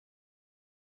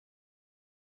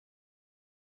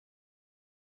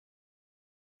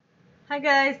Hi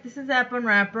guys, this is App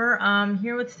Unwrapper. I'm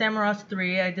here with Samorost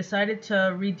 3. I decided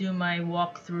to redo my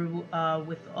walkthrough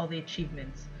with all the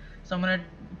achievements. So I'm going to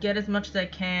get as much as I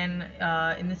can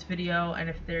in this video, and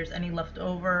if there's any left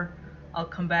over, I'll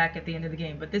come back at the end of the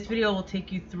game. But this video will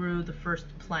take you through the first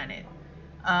planet.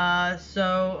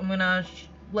 So I'm going to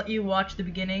let you watch the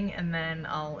beginning, and then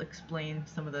I'll explain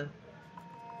some of the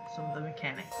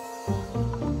mechanics.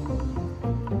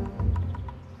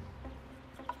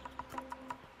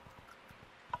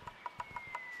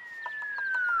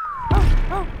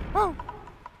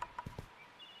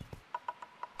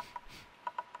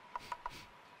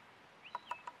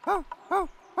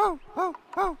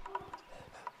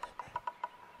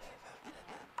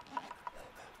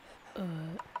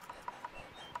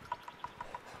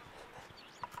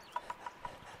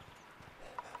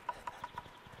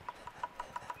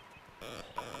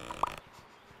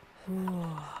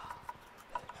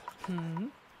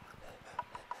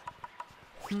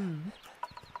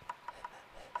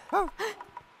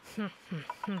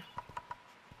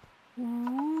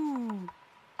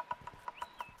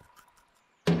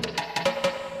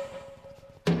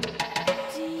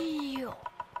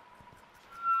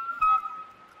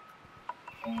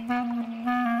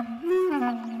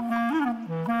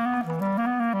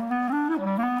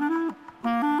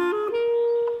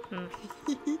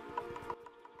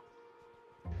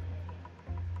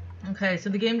 Okay, so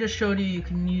the game just showed you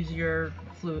can use your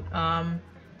flute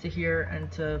to hear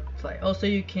and to play. Also,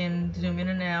 you can zoom in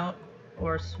and out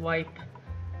or swipe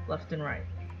left and right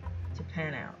to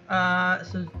pan out.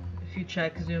 So if you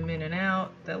check zoom in and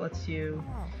out, that lets you,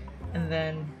 and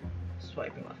then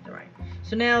swiping left and right.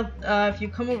 So now if you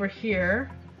come over here,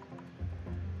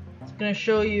 it's going to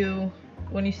show you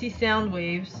when you see sound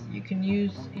waves, you can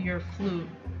use your flute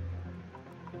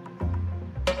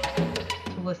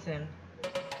to listen.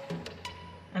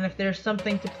 And if there's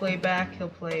something to play back, he'll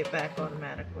play it back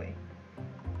automatically.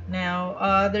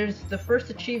 Now, there's the first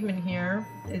achievement here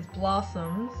is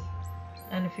blossoms,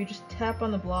 and if you just tap on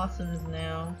the blossoms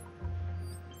now,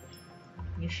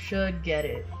 you should get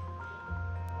it.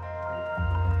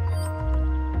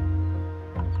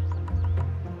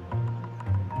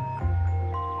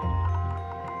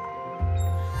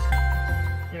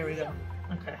 There we go.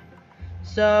 Okay.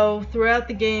 So throughout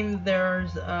the game,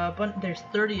 there's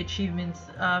 30 achievements.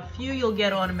 A few you'll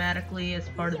get automatically as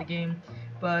part of the game,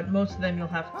 but most of them you'll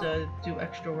have to do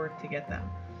extra work to get them.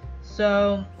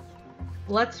 So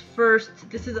let's first,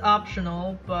 this is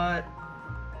optional, but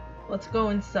let's go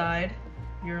inside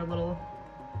your little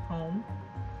home,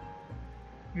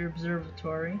 your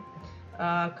observatory.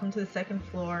 Come to the second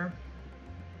floor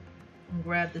and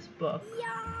grab this book.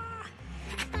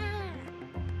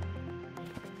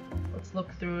 Let's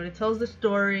look through it. It tells the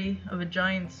story of a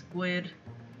giant squid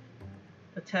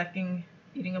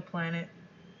eating a planet,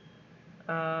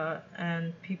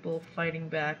 and people fighting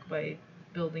back by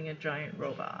building a giant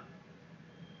robot.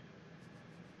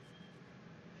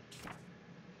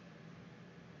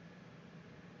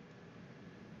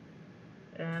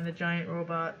 And the giant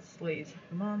robot slays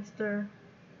the monster,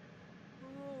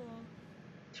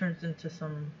 turns into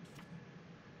some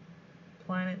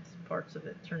planets, parts of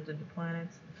it turns into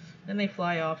planets. Then they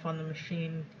fly off on the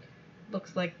machine.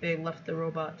 Looks like they left the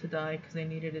robot to die because they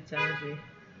needed its energy.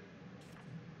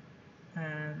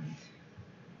 And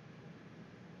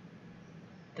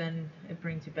then it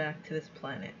brings you back to this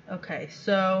planet. Okay,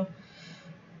 so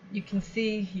you can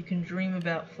see, you can dream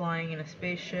about flying in a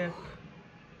spaceship.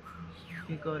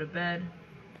 You go to bed.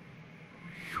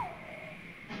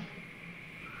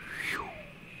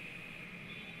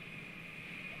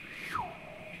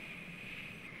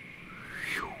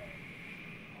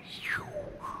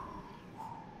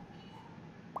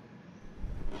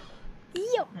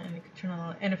 And you can turn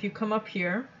on, and if you come up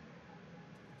here,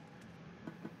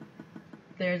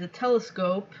 there's a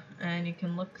telescope, and you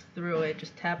can look through it.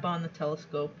 Just tap on the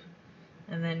telescope,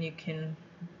 and then you can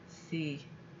see.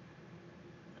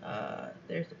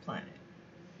 There's the planet.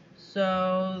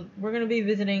 So we're going to be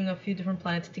visiting a few different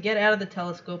planets. To get out of the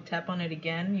telescope, tap on it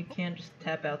again. You can't just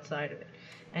tap outside of it.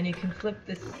 And you can flip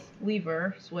this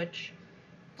lever switch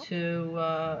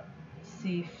to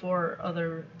see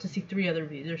three other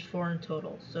views. There's 4 in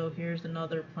total. So here's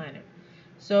another planet.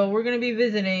 So we're going to be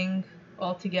visiting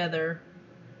altogether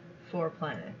 4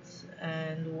 planets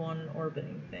and 1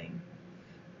 orbiting thing.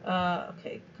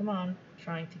 Okay, come on. I'm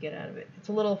trying to get out of it. It's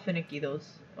a little finicky,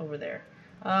 those over there.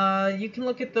 You can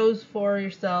look at those for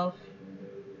yourself.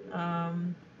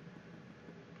 I'm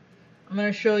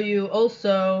going to show you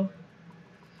also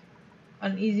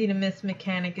an easy to miss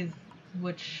mechanic,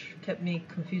 which kept me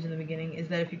confused in the beginning, is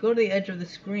that if you go to the edge of the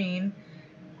screen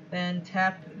then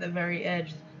tap the very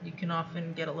edge. You can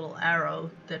often get a little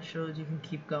arrow that shows you can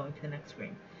keep going to the next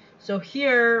screen. So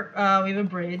here we have a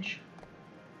bridge,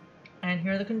 and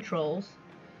here are the controls.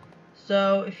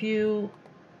 So if you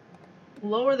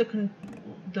lower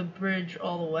the bridge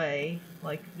all the way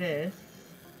like this,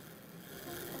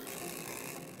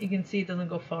 you can see it doesn't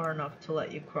go far enough to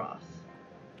let you cross.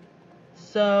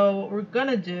 So what we're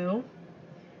gonna do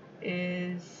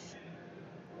is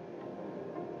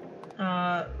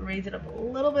raise it up a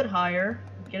little bit higher,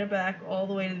 get it back all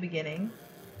the way to the beginning,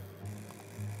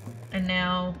 and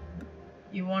now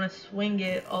you want to swing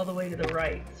it all the way to the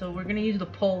right. So we're going to use the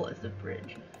pole as the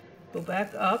bridge. Go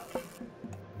back up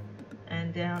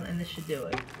and down, and this should do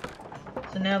it.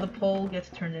 So now the pole gets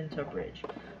turned into a bridge.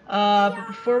 But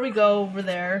before we go over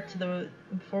there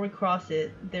before we cross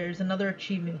it, there's another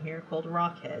achievement here called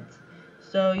Rockheads.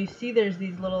 So you see there's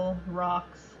these little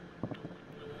rocks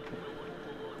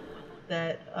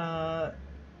that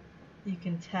you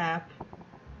can tap,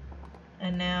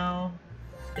 and now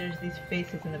there's these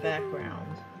faces in the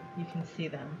background. You can see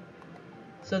them.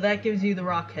 So that gives you the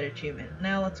Rockhead achievement.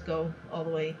 Now let's go all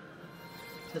the way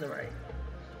to the right.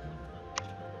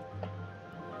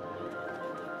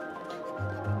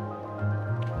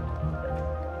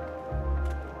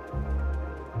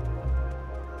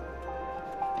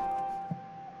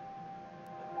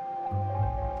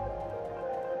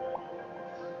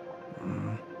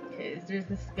 Okay, there's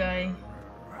this guy.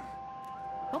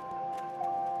 Oh.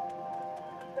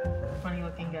 Funny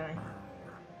looking guy.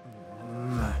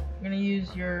 You're gonna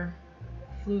use your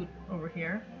flute over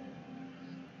here.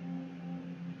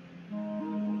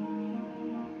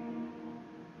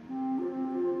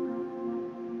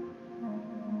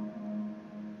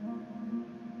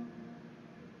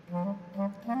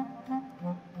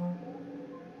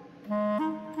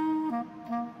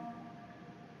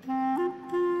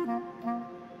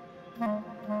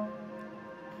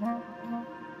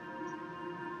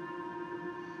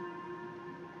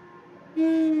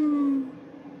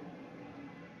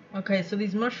 Okay, so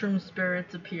these mushroom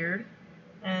spirits appeared,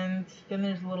 and then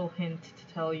there's a little hint to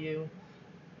tell you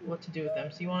what to do with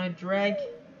them. So you want to drag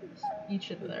each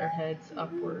of their heads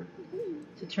upward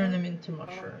to turn them into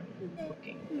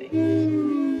mushroom-looking things.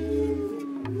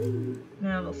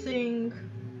 Now they'll sing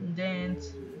and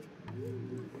dance,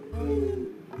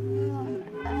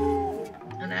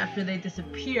 and after they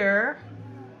disappear,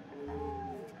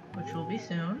 which will be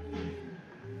soon,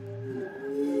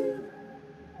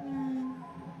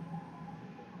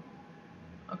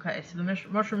 okay, so the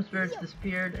mushroom spirits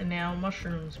disappeared, and now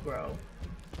mushrooms grow.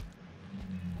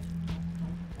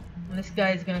 And this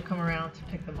guy is gonna come around to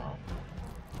pick them all.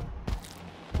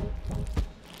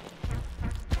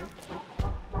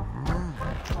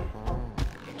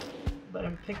 Let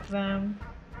him pick them.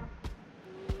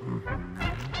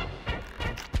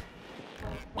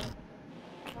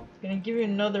 It's gonna give you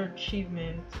another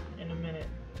achievement in a minute.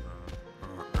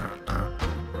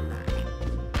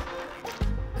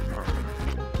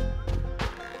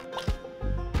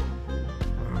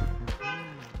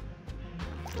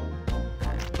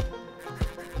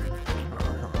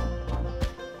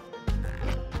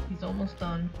 Almost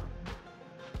done.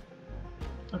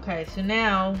 Okay, so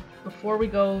now, before we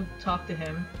go talk to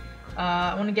him,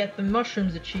 I want to get the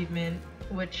mushrooms achievement,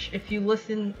 which if you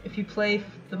play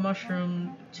the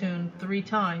mushroom tune 3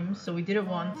 times, so we did it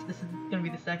once, this is going to be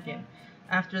the second.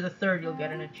 After the third, you'll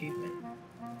get an achievement.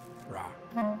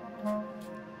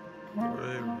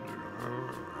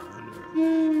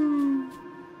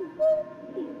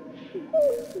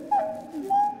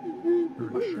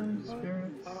 Mushroom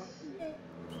spirits.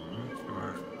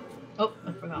 Oh,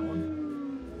 I forgot one.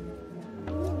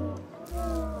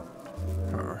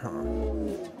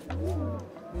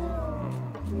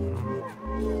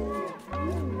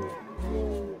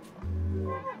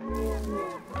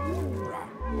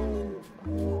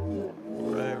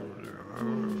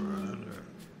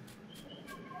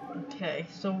 Okay,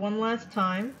 so one last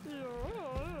time.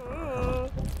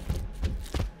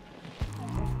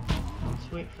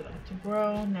 Let's wait for them to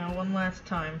grow. Now one last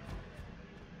time.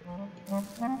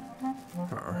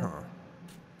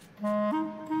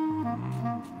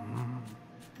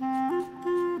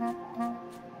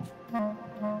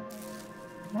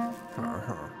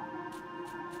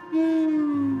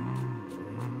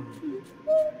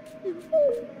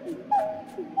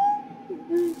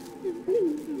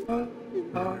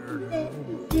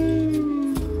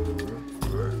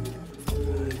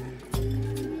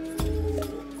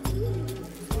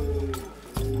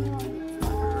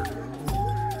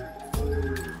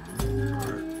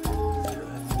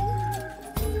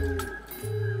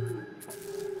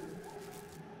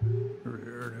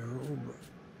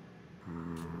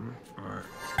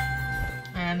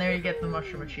 And there you get the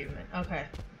mushroom achievement. Okay.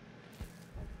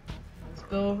 Let's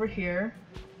go over here.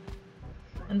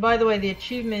 And by the way, the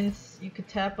achievements, you could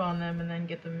tap on them and then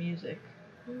get the music.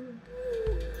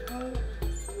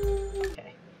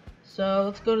 Okay. So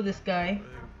let's go to this guy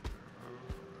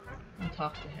and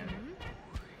talk to him.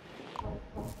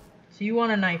 So you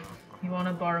want a knife. You want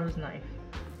to borrow his knife.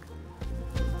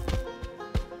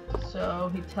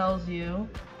 So he tells you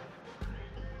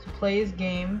to play his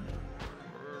game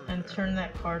and turn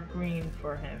that card green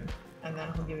for him, and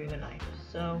then he'll give you the knife.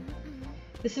 So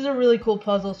this is a really cool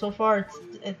puzzle. So far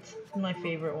it's my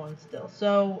favorite one still.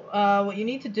 So what you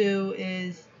need to do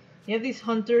is you have these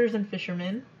hunters and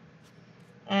fishermen,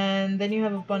 and then you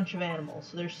have a bunch of animals.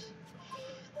 So there's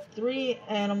 3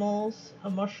 animals, a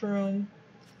mushroom,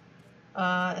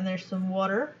 and there's some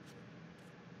water,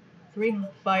 3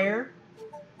 fire,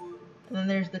 and then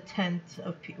there's the tent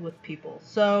of with people.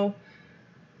 So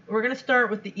we're gonna start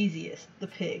with the easiest, the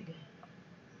pig.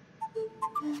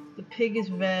 The pig is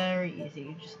very easy.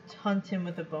 You just hunt him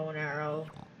with a bow and arrow.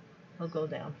 He'll go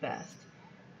down fast.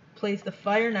 Place the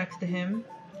fire next to him,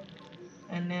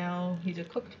 and now he's a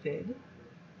cooked pig.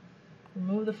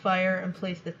 Remove the fire and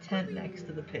place the tent next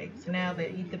to the pig. So now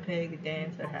they eat the pig, they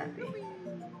dance, they're happy.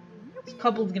 This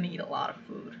couple's gonna eat a lot of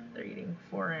food. They're eating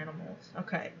 4 animals.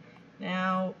 Okay,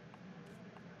 now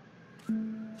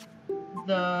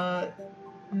the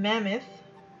mammoth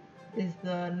is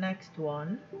the next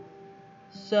one.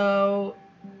 So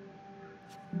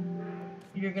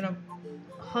you're gonna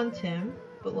hunt him,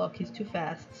 but look, he's too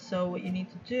fast. So what you need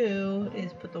to do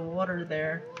is put the water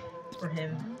there for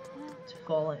him to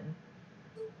fall in.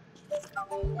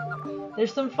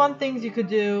 There's some fun things you could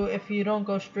do if you don't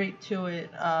go straight to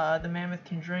it. The mammoth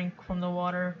can drink from the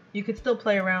water. You could still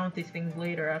play around with these things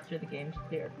later after the game's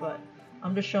cleared, but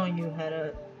I'm just showing you how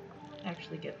to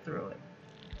actually get through it.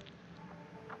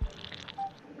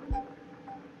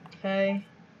 Okay.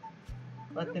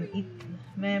 Let them eat the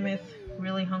mammoth.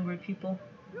 Really hungry people.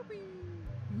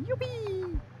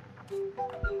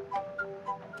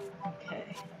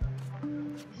 Okay.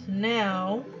 So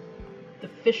now, the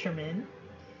fisherman.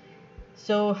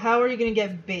 So how are you going to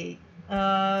get bait?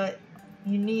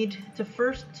 You need to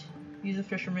first use a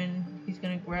fisherman. He's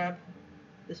going to grab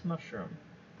this mushroom.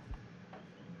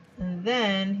 And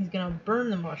then he's going to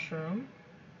burn the mushroom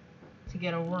to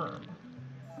get a worm.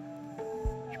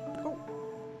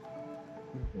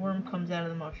 Worm comes out of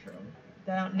the mushroom.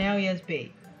 Now he has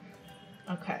bait.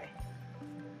 Okay.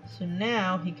 So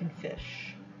now he can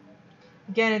fish.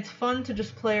 Again, it's fun to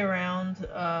just play around.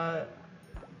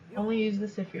 Only use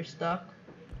this if you're stuck.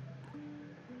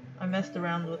 I messed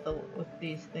around with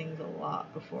these things a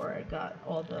lot before I got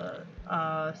all the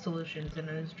solutions, and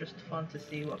it was just fun to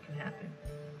see what can happen.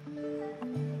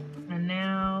 And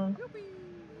now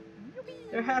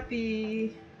they're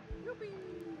happy.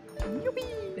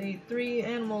 They ate 3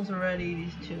 animals already,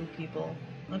 these 2 people.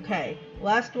 Okay,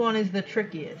 last one is the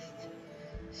trickiest.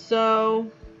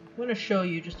 So I'm going to show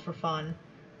you just for fun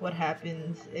what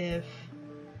happens if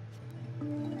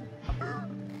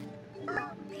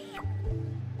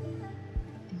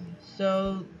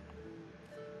so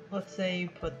let's say you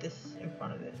put this in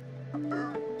front of it.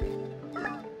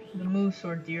 The moose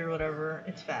or deer or whatever,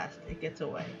 it's fast, it gets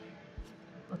away.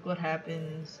 Look what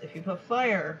happens if you put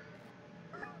fire.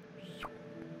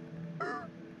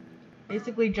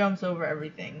 Basically jumps over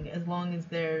everything as long as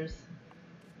there's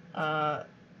as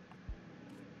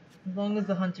long as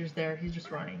the hunter's there, he's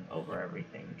just running over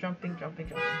everything, jumping.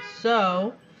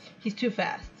 So he's too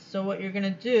fast. So what you're gonna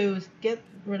do is get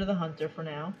rid of the hunter for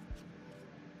now,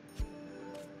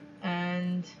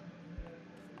 and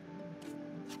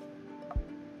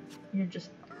you're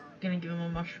just gonna give him a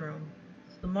mushroom.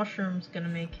 So the mushroom's gonna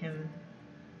make him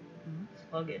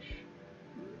sluggish.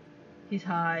 He's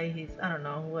high, I don't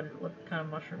know what kind of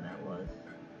mushroom that was.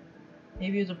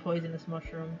 Maybe it was a poisonous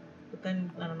mushroom, but then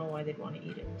I don't know why they'd want to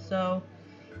eat it. So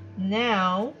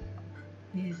now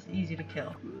he's easy to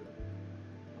kill.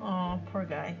 Aw, poor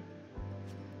guy.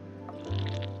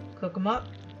 Cook him up.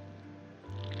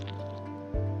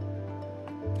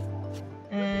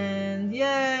 And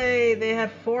yay! They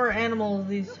have 4 animals,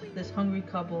 this hungry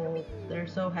couple. They're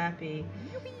so happy.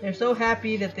 They're so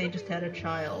happy that they just had a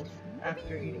child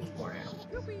after eating 4 animals.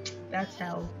 That's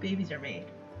how babies are made.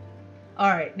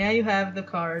 Alright, now you have the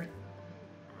card.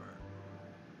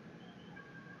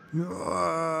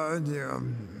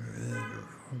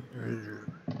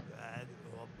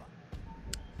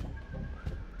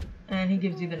 And he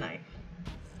gives you the knife.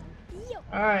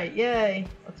 Alright, yay!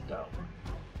 Let's go.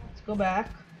 Let's go back.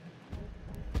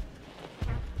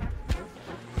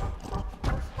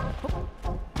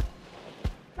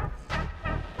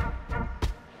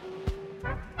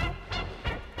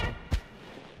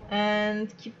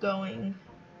 and keep going.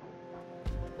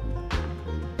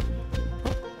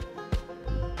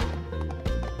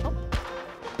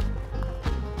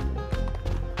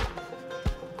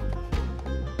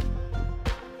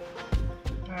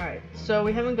 Alright, so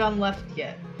we haven't gone left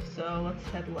yet, so let's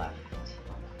head left.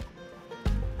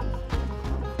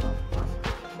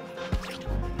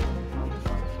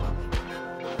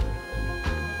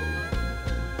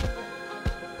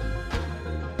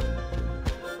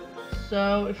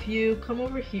 So if you come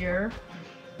over here,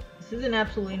 this isn't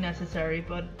absolutely necessary,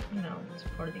 but you know, it's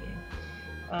part of the game.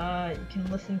 You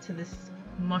can listen to this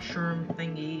mushroom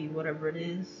thingy, whatever it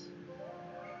is,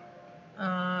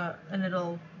 and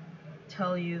it'll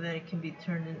tell you that it can be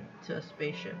turned into a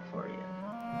spaceship for you.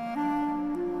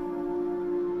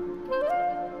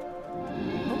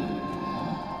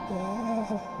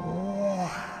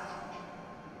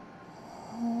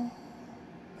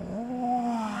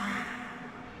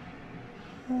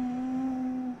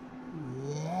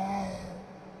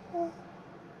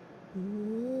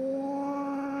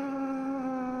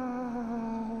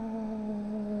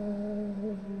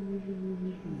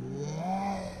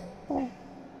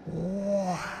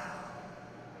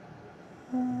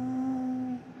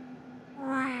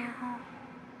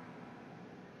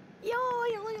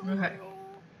 Okay.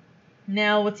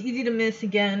 Now, what's easy to miss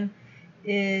again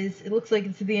is it looks like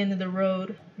it's the end of the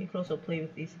road. You can also play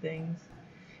with these things.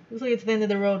 It looks like it's the end of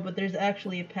the road, but there's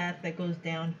actually a path that goes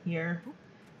down here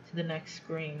to the next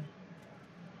screen.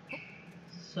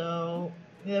 So,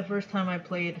 the first time I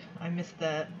played, I missed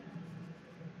that.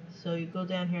 So you go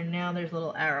down here, now there's a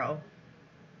little arrow.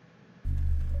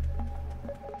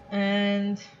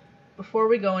 And before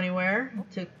we go anywhere,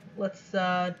 let's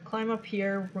climb up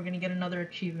here. We're gonna get another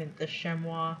achievement, the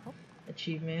Chamois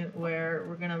achievement, where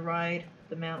we're gonna ride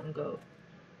the mountain goat.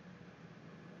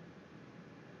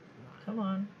 Come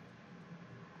on.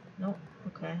 Nope.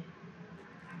 Okay.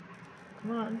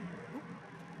 Come on.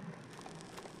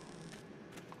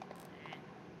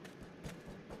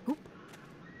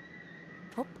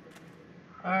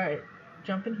 Alright,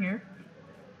 jump in here.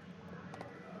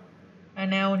 And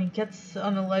now when he gets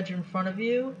on the ledge in front of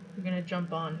you, you're gonna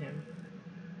jump on him.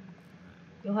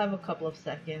 You'll have a couple of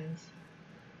seconds.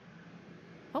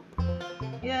 Oh.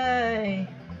 Yay!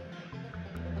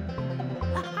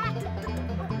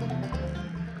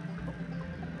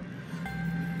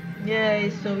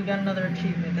 Yay, so we got another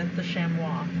achievement. That's the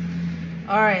Chamois.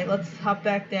 Alright, let's hop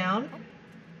back down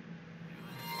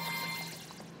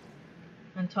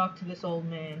and talk to this old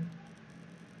man.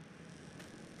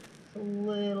 It's a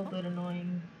little bit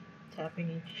annoying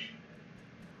tapping each.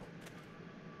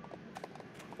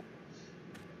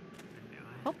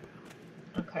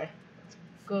 Okay, let's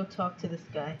go talk to this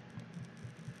guy.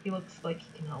 He looks like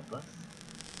he can help us.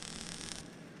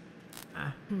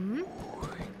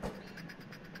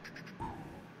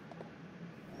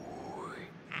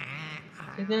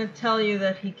 He's gonna tell you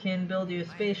that he can build you a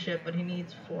spaceship, but he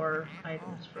needs 4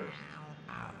 items first.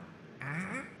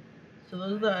 So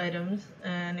those are the items,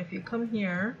 and if you come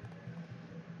here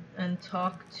and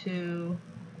talk to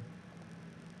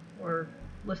or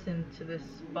listen to this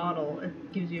bottle,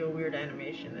 it gives you a weird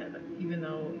animation that even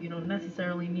though you don't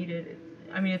necessarily need it,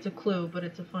 I mean it's a clue, but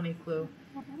it's a funny clue.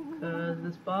 Because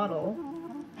this bottle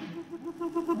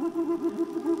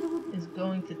is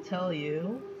going to tell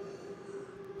you,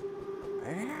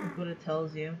 here's what it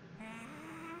tells you.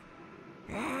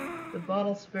 The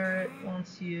bottle spirit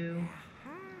wants you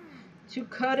to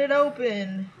cut it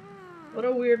open. What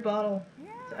a weird bottle.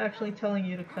 It's actually telling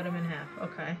you to cut him in half.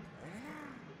 Okay.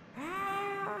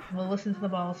 We'll listen to the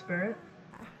bottle spirit.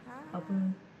 Help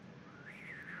him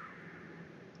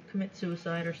commit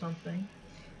suicide or something.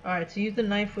 Alright, so use the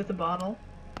knife with the bottle.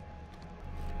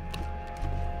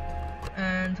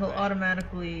 And he'll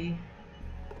automatically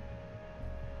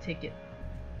take it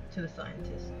to the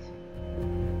scientist.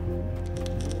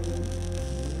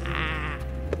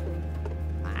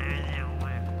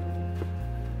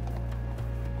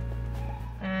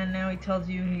 And now he tells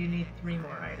you you need 3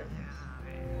 more items.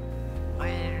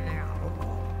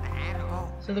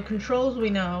 So the controls we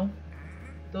know,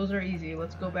 those are easy.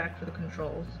 Let's go back for the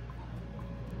controls.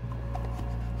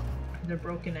 They're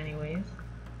broken anyways.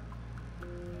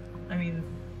 I mean,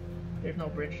 there's no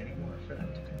bridge anymore for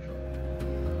them to control.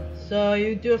 So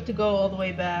you do have to go all the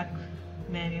way back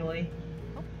manually.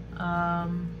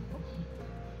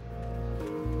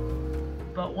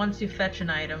 But once you fetch an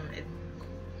item,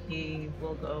 he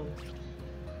will go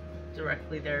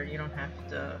directly there. You don't have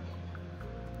to.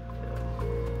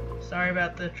 Sorry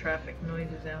about the traffic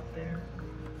noises out there.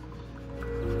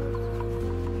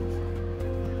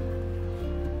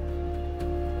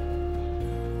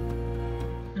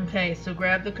 Okay, so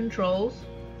grab the controls.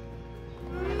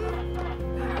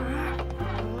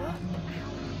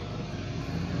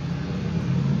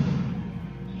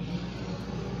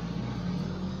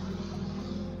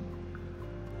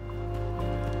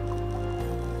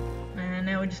 And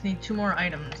now we just need 2 more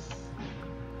items.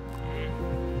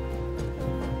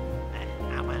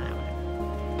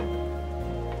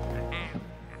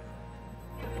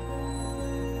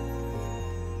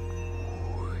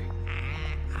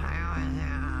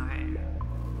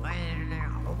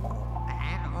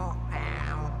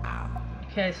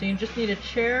 Okay, so you just need a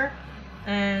chair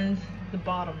and the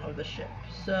bottom of the ship.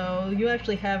 So you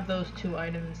actually have those 2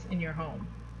 items in your home,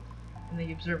 in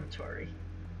the observatory.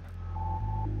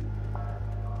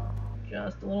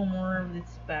 Just a little more of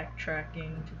this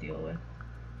backtracking to deal with.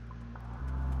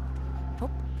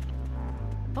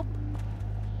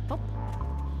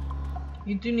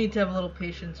 You do need to have a little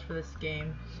patience for this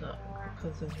game, so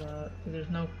because there's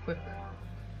no quick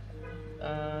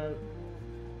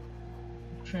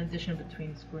transition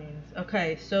between screens.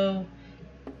 Okay, so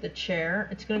the chair,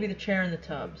 it's going to be the chair and the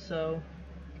tub. So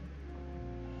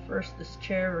first this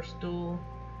chair or stool,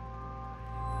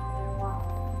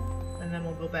 and then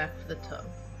we'll go back for the tub.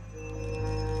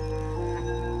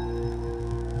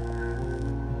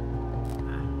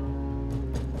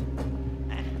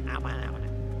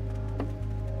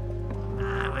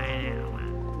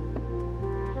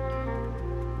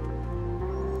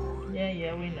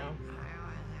 Yeah, we know.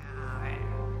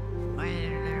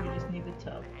 You just need the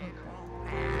tub. Okay.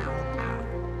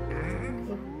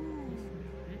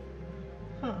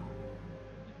 Huh.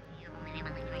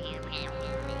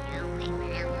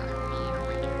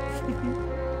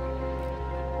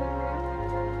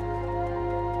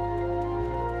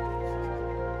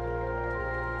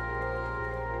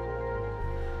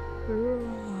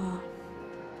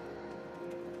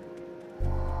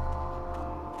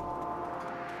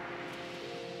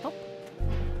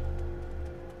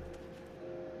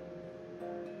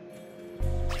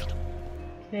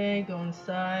 Okay, go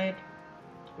inside,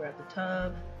 grab the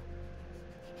tub.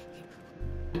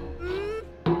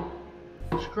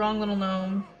 Strong little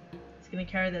gnome. He's gonna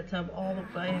carry that tub all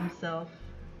by himself,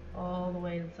 all the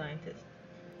way to the scientist.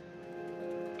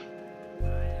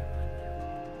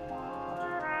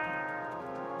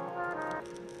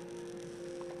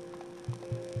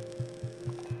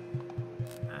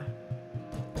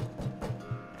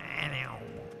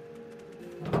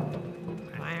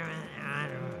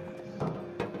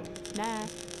 Nah.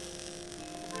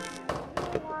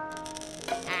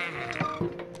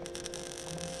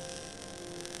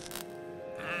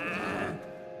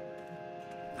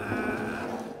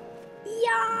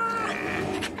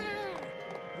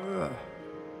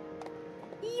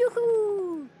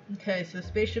 Yoo-hoo! Okay, so the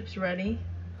spaceship's ready.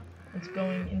 It's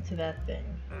going into that thing.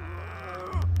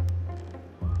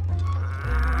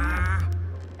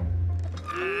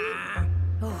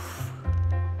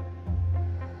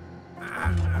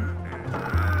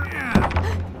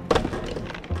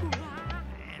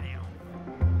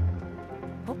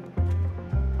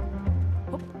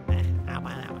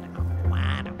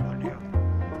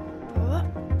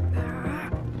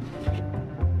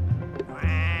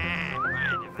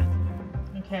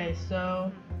 Okay,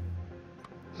 so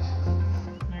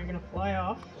now you're gonna fly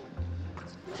off.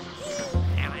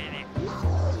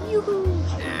 Yoo-hoo!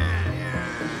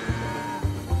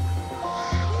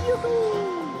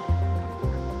 Yoo-hoo!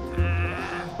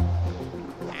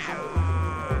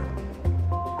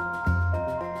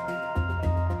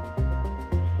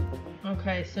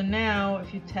 Okay, so now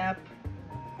if you tap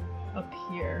up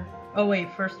here. Oh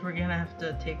wait, first we're gonna have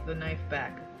to take the knife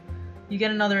back. You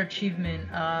get another achievement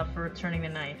for returning the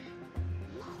knife.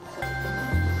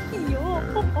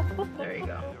 There you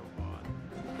go.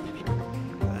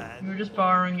 You were just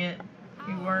borrowing it.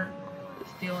 You weren't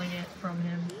stealing it from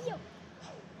him.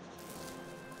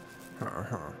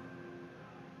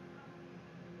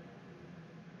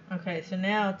 Okay, so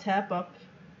now tap up,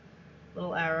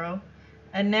 little arrow,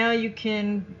 and now you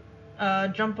can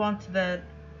jump onto that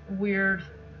weird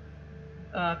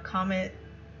comet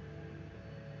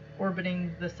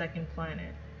orbiting the second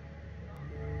planet.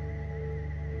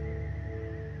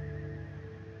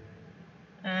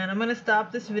 And I'm gonna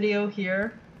stop this video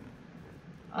here.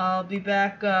 I'll be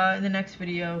back in the next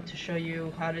video to show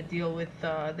you how to deal with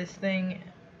this thing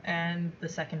and the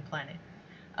second planet.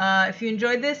 If you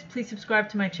enjoyed this, please subscribe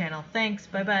to my channel. Thanks,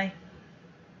 bye bye.